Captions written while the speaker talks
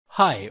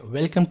Hi,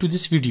 welcome to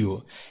this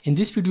video. In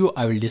this video,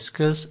 I will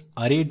discuss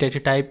array data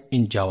type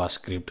in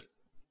JavaScript.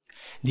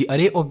 The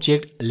array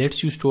object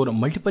lets you store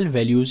multiple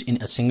values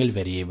in a single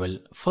variable.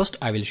 First,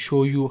 I will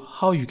show you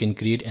how you can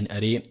create an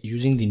array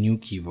using the new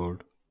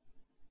keyword.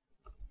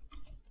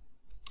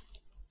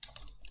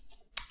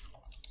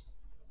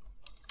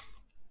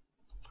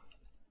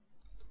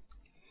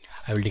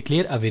 I will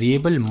declare a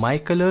variable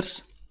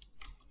myColors.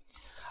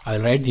 I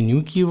will write the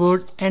new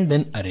keyword and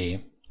then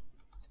array.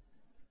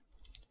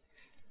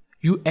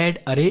 You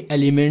add array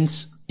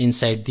elements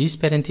inside these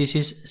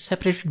parentheses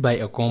separated by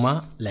a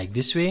comma like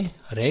this way: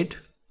 red,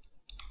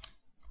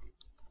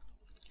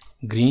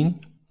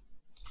 green,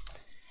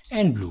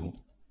 and blue.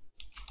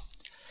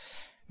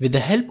 With the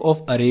help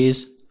of arrays,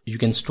 you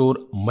can store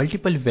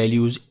multiple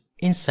values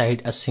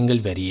inside a single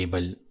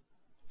variable.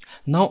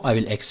 Now I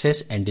will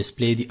access and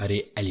display the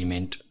array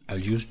element. I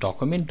will use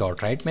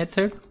document.write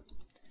method.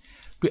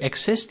 To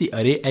access the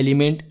array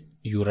element,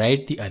 you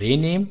write the array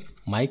name,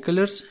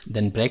 myColors,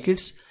 then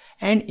brackets,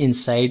 and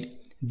inside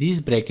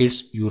these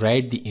brackets you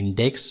write the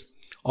index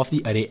of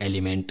the array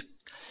element.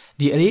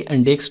 The array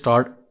index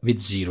starts with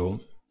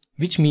 0,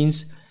 which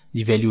means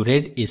the value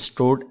red is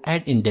stored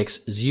at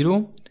index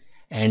 0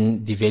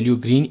 and the value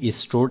green is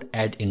stored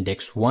at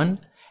index 1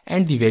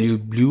 and the value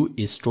blue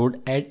is stored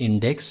at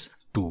index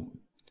 2.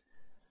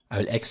 I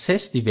will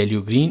access the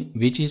value green,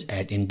 which is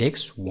at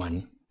index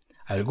 1.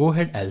 I will go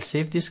ahead, I'll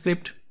save this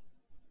script.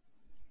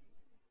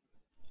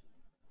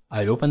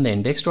 I'll open the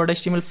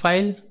index.html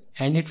file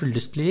and it will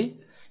display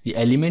the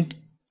element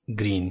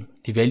green,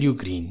 the value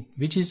green,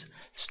 which is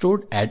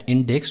stored at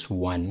index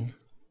 1.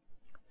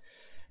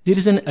 There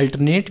is an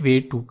alternate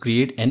way to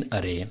create an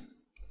array.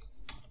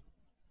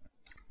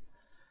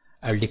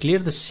 I will declare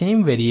the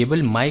same variable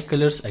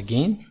myColors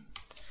again,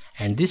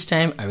 and this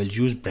time I will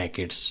use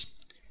brackets.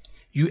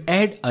 You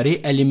add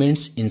array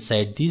elements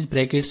inside these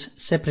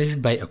brackets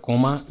separated by a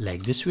comma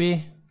like this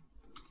way: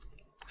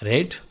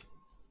 red,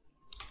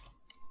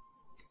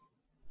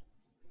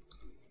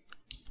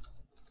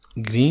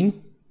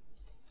 green,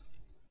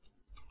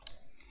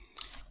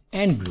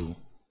 and blue.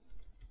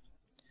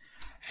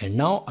 And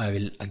now I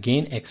will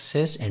again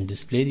access and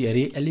display the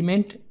array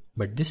element,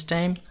 but this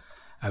time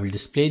I will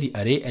display the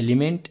array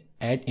element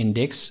at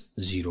index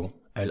 0.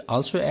 I will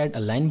also add a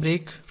line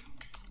break.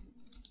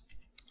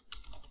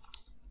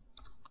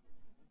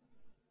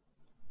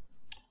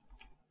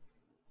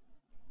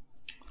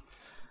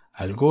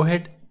 I'll go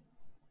ahead,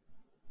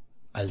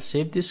 I'll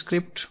save this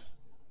script,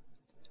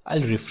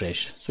 I'll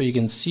refresh, so you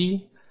can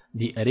see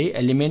the array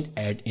element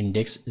at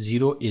index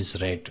 0 is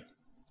red.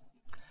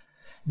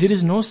 There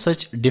is no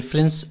such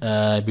difference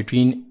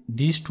between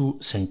these two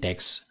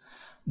syntax.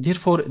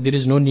 Therefore, there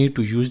is no need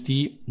to use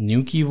the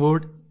new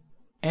keyword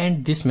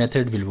and this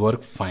method will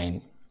work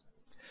fine.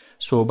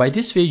 So by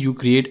this way you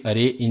create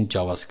array in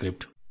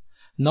JavaScript.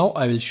 Now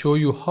I will show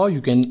you how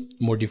you can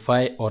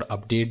modify or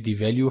update the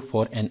value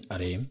for an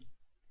array.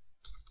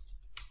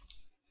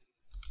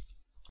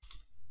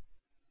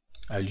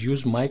 I'll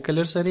use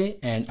myColors array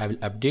and I will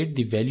update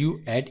the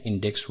value at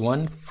index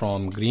 1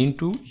 from green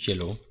to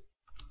yellow.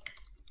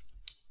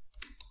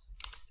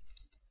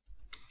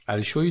 I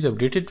will show you the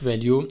updated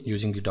value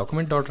using the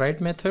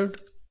document.write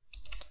method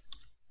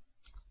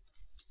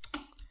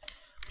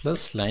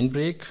plus line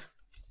break.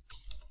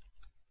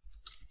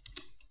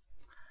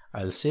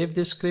 I'll save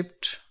this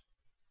script.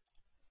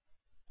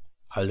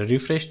 I'll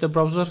refresh the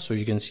browser, so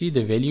you can see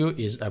the value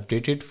is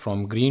updated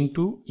from green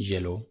to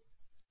yellow.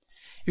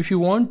 If you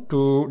want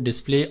to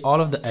display all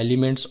of the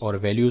elements or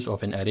values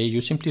of an array,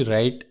 you simply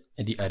write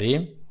the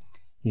array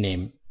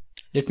name.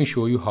 Let me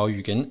show you how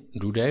you can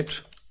do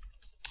that.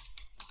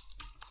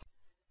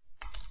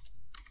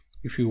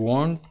 If you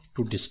want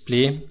to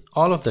display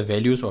all of the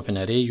values of an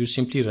array, you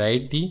simply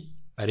write the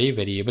array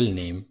variable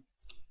name.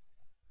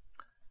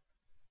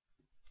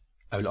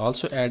 I will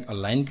also add a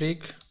line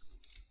break.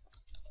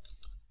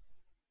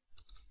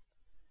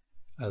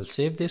 I'll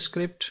save this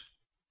script.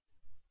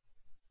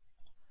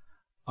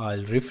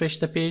 I'll refresh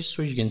the page,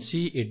 so you can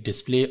see it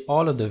display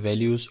all of the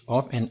values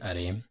of an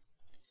array.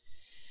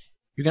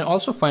 You can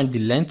also find the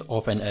length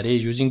of an array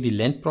using the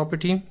length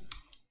property.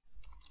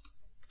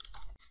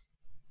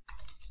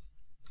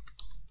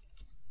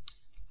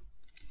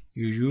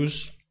 You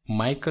use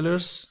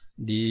myColors,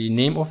 the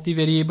name of the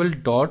variable,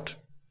 dot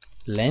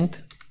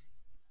length.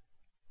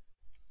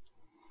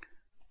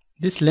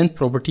 This length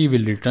property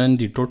will return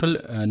the total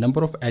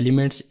number of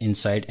elements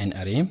inside an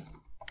array.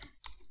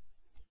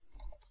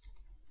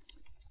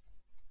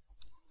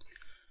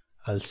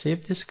 I'll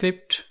save this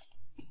script.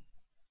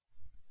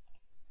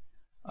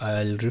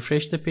 I'll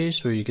refresh the page,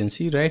 so you can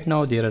see right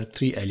now there are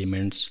 3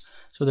 elements.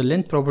 So the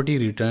length property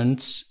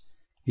returns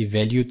the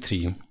value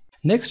 3.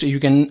 Next,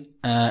 you can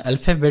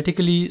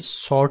alphabetically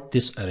sort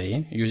this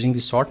array using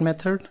the sort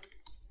method.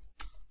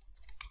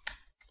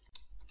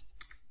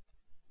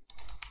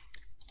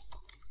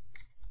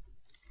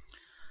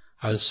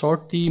 I'll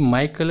sort the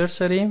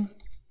myColors array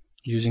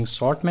using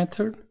sort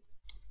method.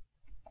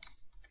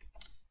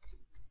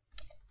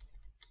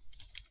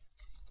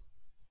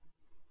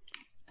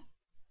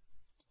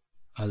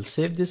 I'll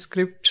save this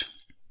script.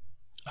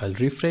 I'll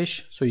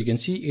refresh. So you can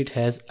see it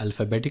has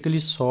alphabetically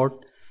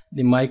sort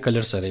the my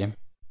colors array.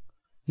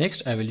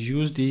 Next, I will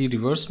use the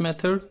reverse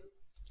method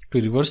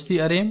to reverse the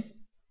array.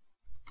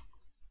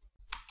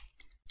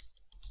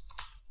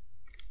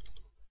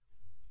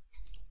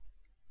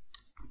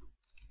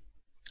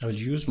 I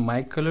will use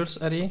my colors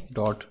array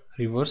dot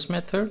reverse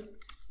method.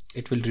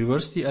 It will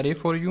reverse the array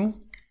for you.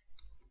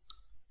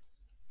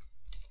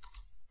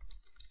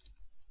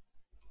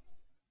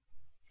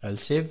 I'll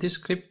save this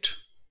script.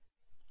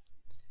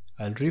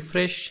 I'll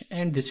refresh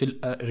and this will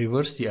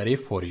reverse the array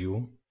for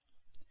you.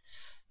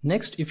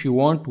 Next, if you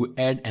want to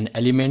add an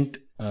element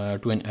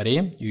to an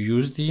array, you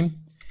use the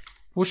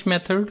push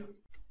method.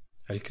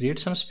 I'll create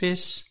some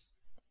space.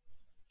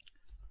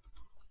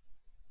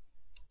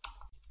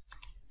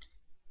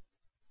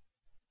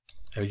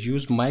 I will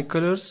use my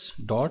colors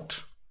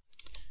dot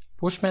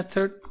push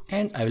method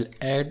and I will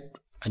add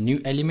a new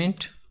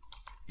element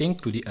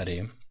pink to the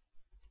array.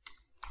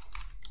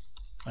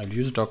 I will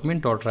use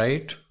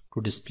document.write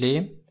to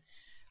display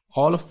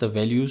all of the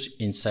values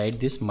inside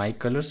this my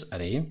colors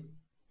array.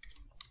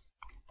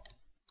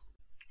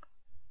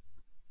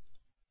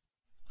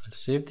 I'll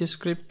save this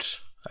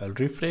script. I'll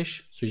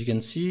refresh. So you can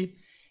see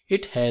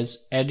it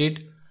has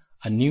added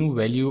a new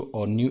value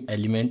or new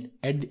element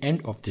at the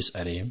end of this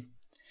array.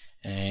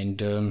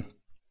 And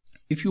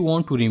if you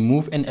want to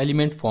remove an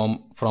element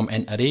from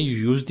an array, you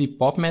use the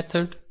pop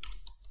method.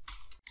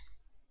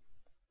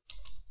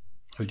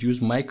 I'll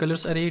use my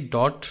colors array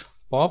dot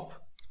pop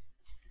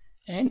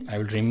and I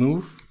will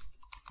remove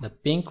the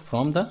pink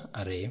from the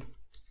array.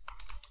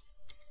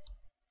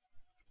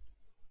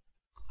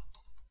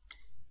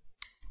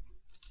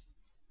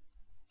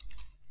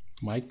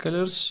 My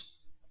colors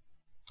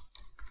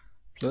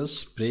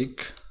plus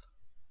break.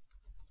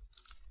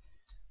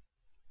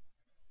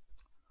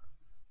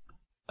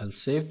 I'll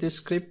save this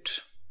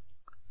script.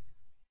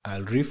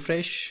 I'll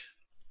refresh.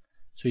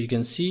 So you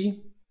can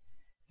see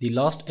the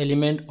last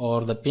element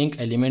or the pink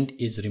element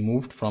is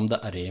removed from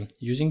the array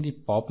using the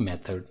pop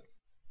method.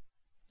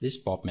 This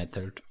pop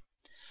method.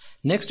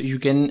 Next, you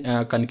can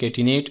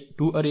concatenate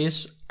two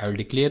arrays. I will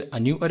declare a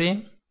new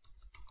array.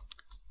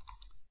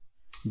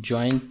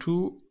 Join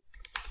two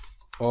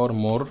or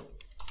more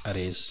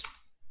arrays.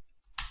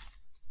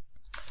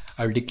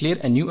 I will declare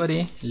a new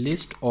array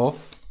list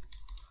of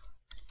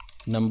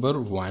number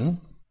 1.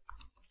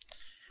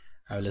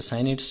 I will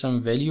assign it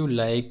some value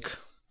like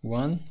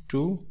 1,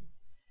 2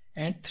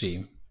 and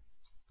 3.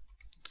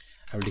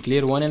 I will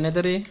declare one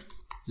another array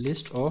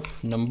list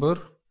of number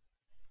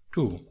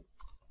 2.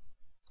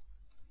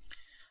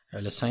 I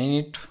will assign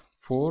it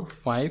 4,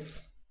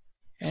 5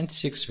 and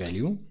 6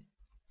 value.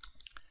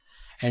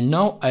 And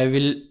now I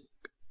will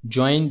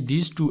join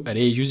these two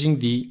arrays using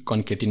the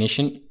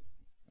concatenation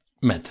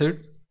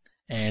method,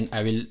 and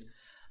I will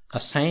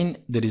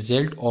assign the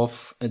result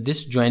of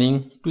this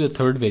joining to the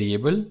third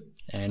variable,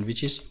 and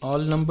which is all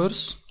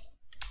numbers.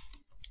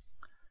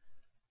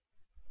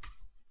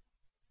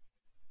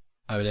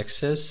 I will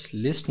access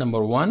list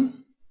number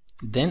 1,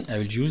 then I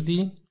will use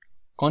the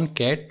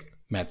concat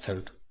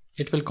method.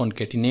 It will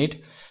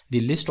concatenate the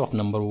list of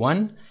number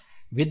 1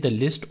 with the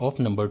list of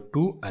number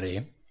 2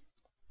 array.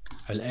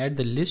 I will add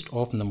the list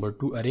of number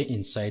 2 array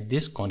inside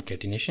this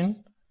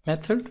concatenation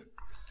method,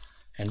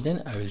 and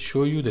then I will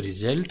show you the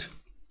result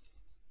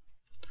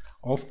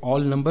of all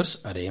numbers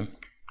array.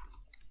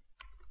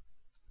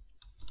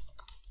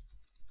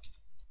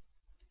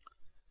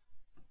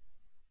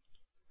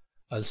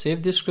 I'll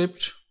save this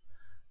script.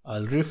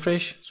 I'll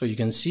refresh. So you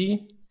can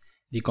see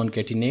the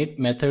concatenate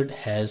method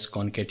has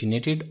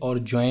concatenated or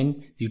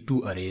joined the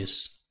two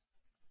arrays.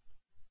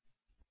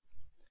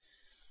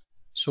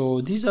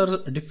 So these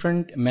are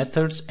different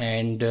methods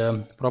and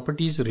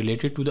properties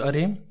related to the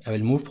array. I will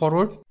move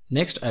forward.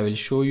 Next, I will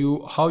show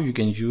you how you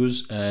can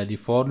use the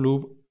for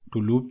loop to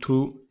loop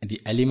through the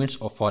elements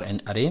for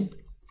an array.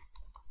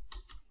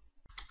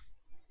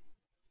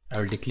 I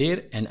will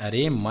declare an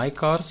array my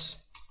cars.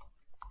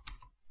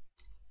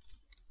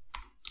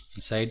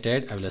 Inside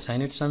that I will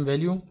assign it some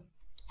value.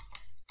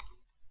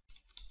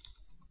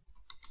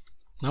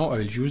 Now I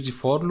will use the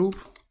for loop.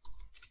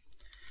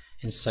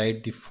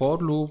 Inside the for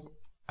loop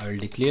I will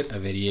declare a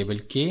variable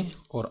k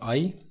or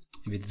I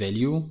with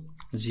value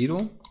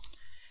 0,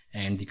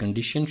 and the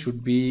condition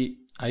should be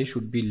I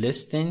should be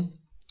less than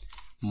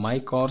my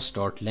cars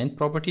dot length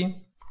property.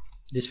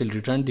 This will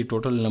return the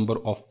total number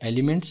of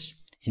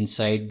elements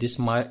inside this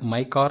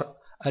my car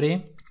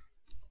array,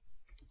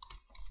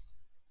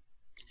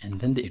 and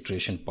then the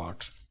iteration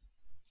part.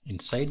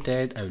 Inside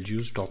that I will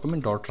use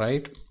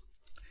document.write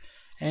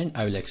and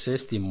I will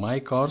access the my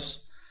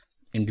cars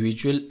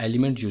individual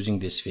element using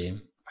this way.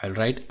 I'll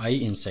write I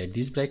inside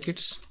these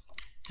brackets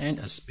and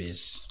a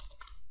space.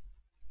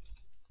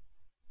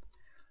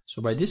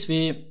 So by this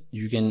way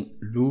you can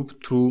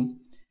loop through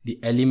the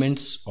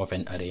elements of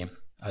an array.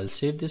 I'll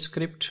save this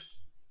script.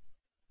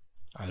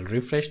 I'll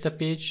refresh the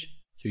page.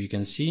 So you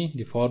can see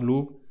the for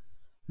loop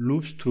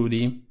loops through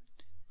the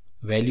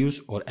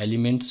values or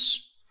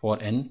elements for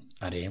an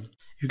array.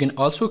 You can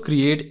also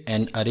create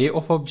an array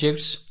of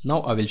objects.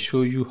 Now I will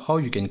show you how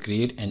you can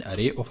create an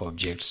array of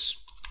objects.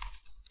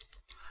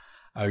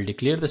 I will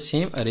declare the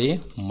same array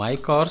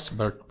myCars,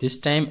 but this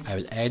time I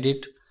will add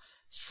it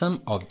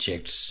some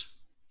objects.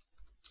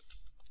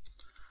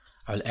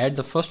 I will add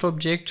the first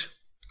object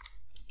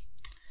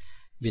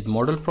with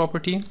model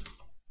property,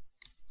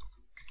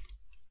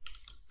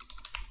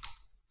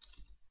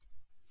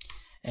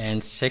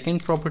 and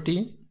second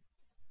property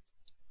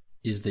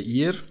is the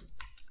year.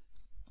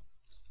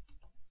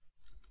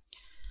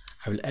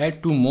 I will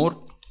add two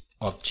more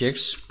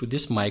objects to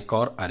this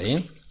myCar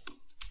array.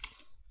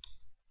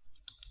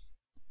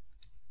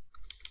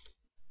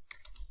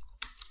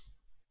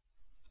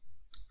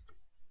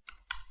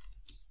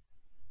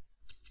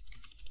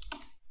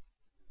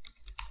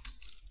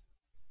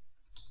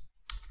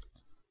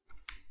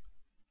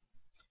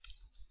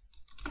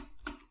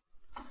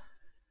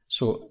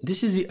 So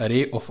this is the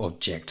array of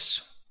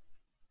objects.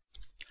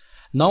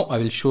 Now I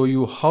will show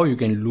you how you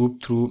can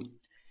loop through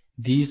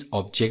these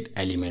object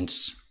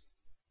elements.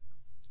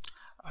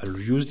 I'll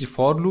use the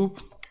for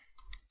loop.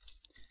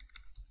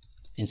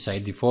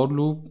 Inside the for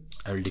loop,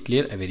 I will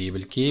declare a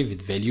variable k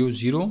with value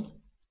 0,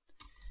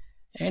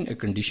 and a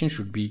condition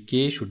should be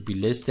k should be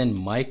less than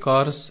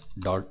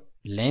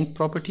myCars.length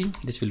property.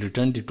 This will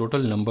return the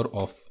total number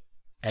of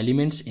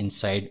elements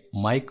inside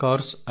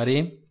myCars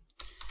array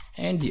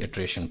and the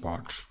iteration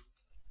part.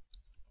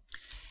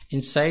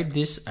 Inside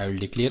this, I will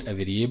declare a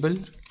variable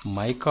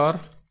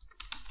myCar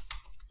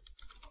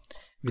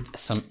with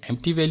some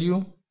empty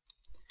value,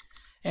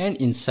 and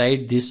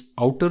inside this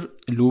outer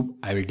loop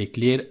I will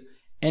declare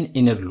an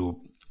inner loop.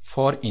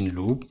 For in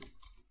loop,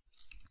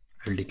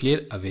 I will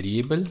declare a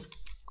variable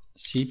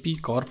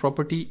cp_car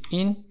property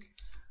in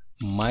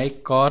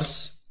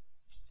myCars,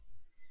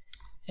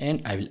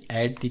 and I will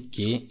add the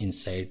k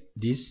inside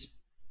these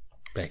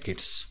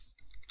brackets.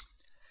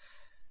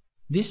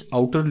 This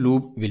outer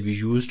loop will be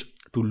used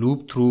to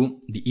loop through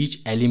the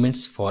each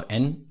elements for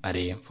an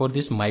array, for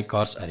this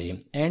myCars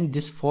array, and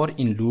this for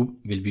in loop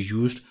will be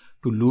used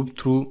to loop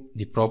through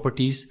the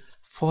properties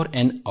for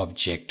an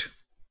object.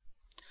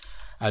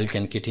 I will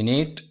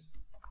concatenate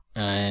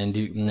and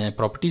the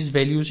properties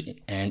values,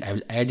 and I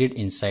will add it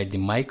inside the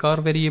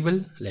myCar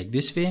variable like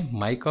this way: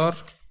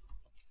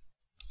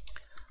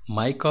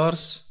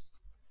 myCars,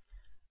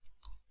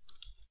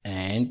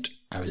 and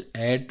I will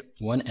add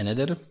one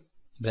another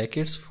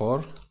brackets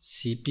for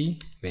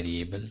cp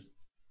variable.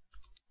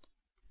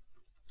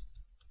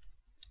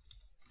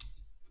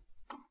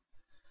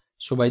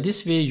 So by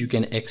this way you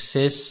can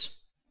access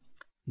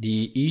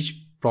the each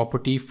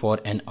property for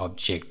an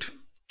object.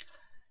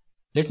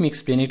 Let me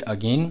explain it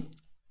again.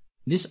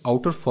 This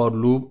outer for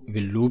loop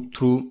will loop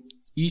through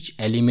each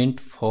element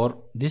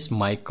for this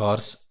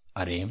myCars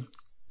array.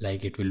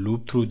 Like it will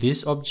loop through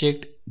this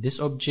object,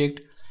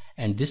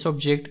 and this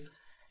object,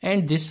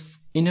 and this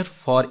inner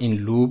for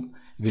in loop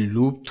will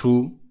loop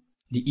through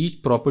the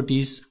each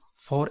properties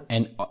for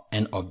an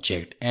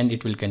object, and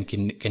it will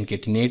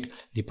concatenate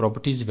the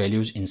properties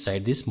values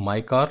inside this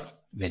myCar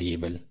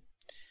variable.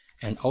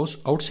 And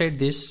outside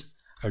this,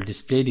 I'll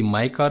display the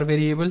myCar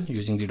variable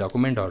using the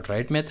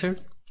document.write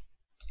method,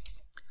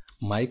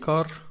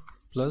 myCar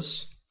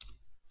plus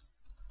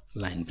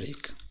line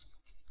break.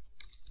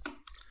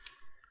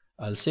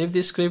 I'll save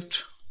this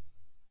script.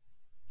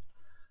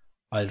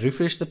 I'll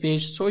refresh the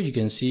page so you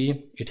can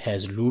see it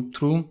has looped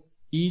through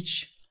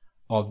each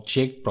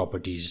object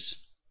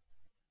properties.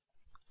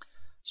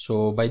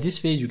 So by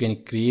this way you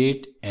can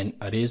create an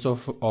arrays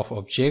of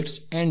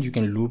objects, and you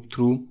can loop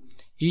through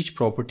each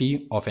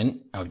property of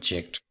an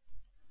object.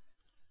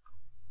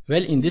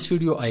 Well, in this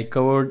video I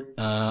covered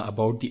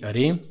about the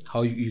array,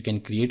 how you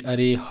can create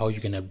array, how you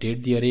can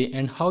update the array,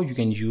 and how you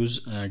can use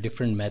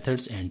different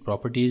methods and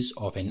properties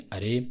of an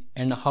array,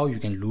 and how you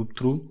can loop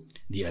through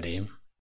the array.